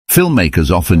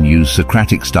Filmmakers often use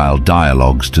Socratic-style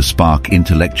dialogues to spark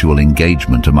intellectual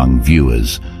engagement among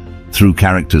viewers. Through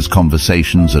characters'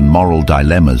 conversations and moral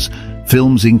dilemmas,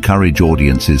 films encourage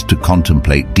audiences to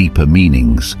contemplate deeper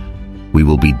meanings. We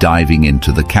will be diving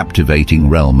into the captivating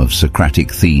realm of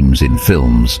Socratic themes in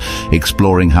films,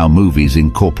 exploring how movies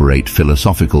incorporate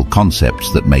philosophical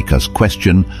concepts that make us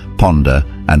question, ponder,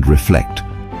 and reflect.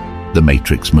 The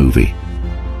Matrix movie.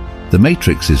 The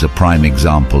Matrix is a prime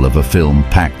example of a film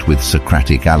packed with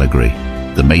Socratic allegory.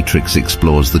 The Matrix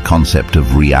explores the concept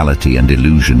of reality and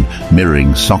illusion,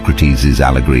 mirroring Socrates'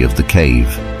 allegory of the cave.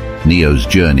 Neo's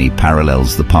journey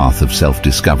parallels the path of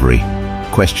self-discovery,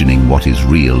 questioning what is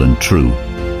real and true.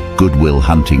 Good Will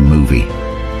Hunting movie.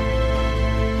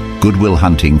 Good Will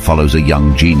Hunting follows a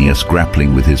young genius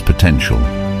grappling with his potential.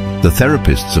 The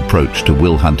therapist's approach to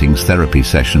Will Hunting's therapy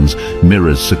sessions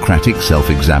mirrors Socratic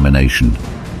self-examination.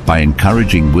 By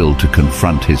encouraging Will to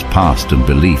confront his past and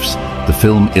beliefs, the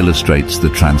film illustrates the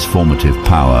transformative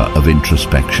power of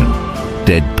introspection.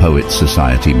 Dead Poets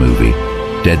Society movie.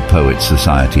 Dead Poets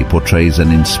Society portrays an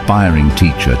inspiring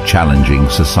teacher challenging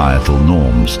societal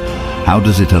norms. How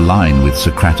does it align with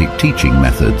Socratic teaching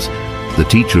methods? The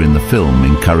teacher in the film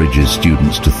encourages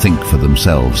students to think for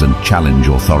themselves and challenge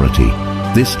authority.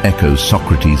 This echoes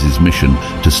Socrates' mission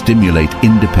to stimulate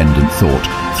independent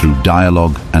thought through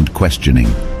dialogue and questioning.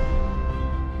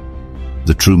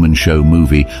 The Truman Show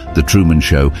movie. The Truman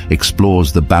Show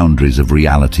explores the boundaries of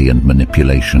reality and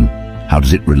manipulation. How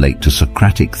does it relate to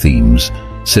Socratic themes?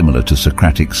 Similar to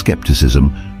Socratic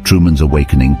skepticism, Truman's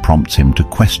awakening prompts him to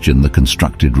question the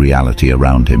constructed reality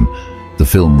around him. The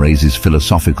film raises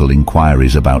philosophical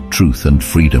inquiries about truth and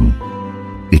freedom.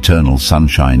 Eternal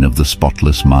Sunshine of the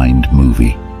Spotless Mind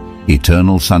movie.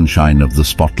 Eternal Sunshine of the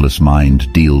Spotless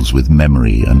Mind deals with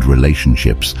memory and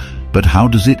relationships, but how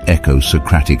does it echo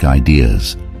Socratic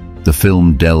ideas? The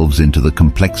film delves into the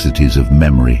complexities of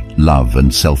memory, love,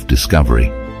 and self-discovery.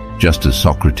 Just as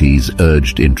Socrates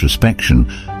urged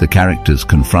introspection, the characters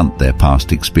confront their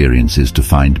past experiences to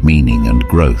find meaning and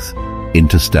growth.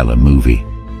 Interstellar movie.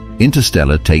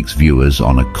 Interstellar takes viewers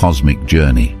on a cosmic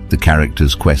journey. The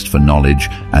characters' quest for knowledge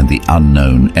and the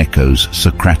unknown echoes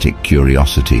Socratic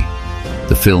curiosity.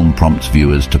 The film prompts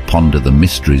viewers to ponder the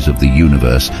mysteries of the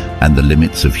universe and the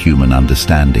limits of human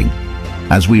understanding.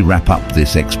 As we wrap up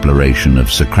this exploration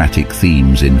of Socratic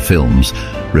themes in films,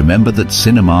 remember that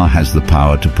cinema has the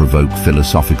power to provoke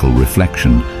philosophical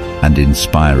reflection and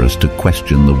inspire us to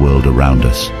question the world around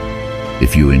us.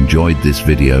 If you enjoyed this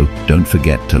video, don't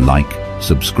forget to like,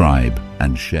 subscribe,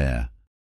 and share.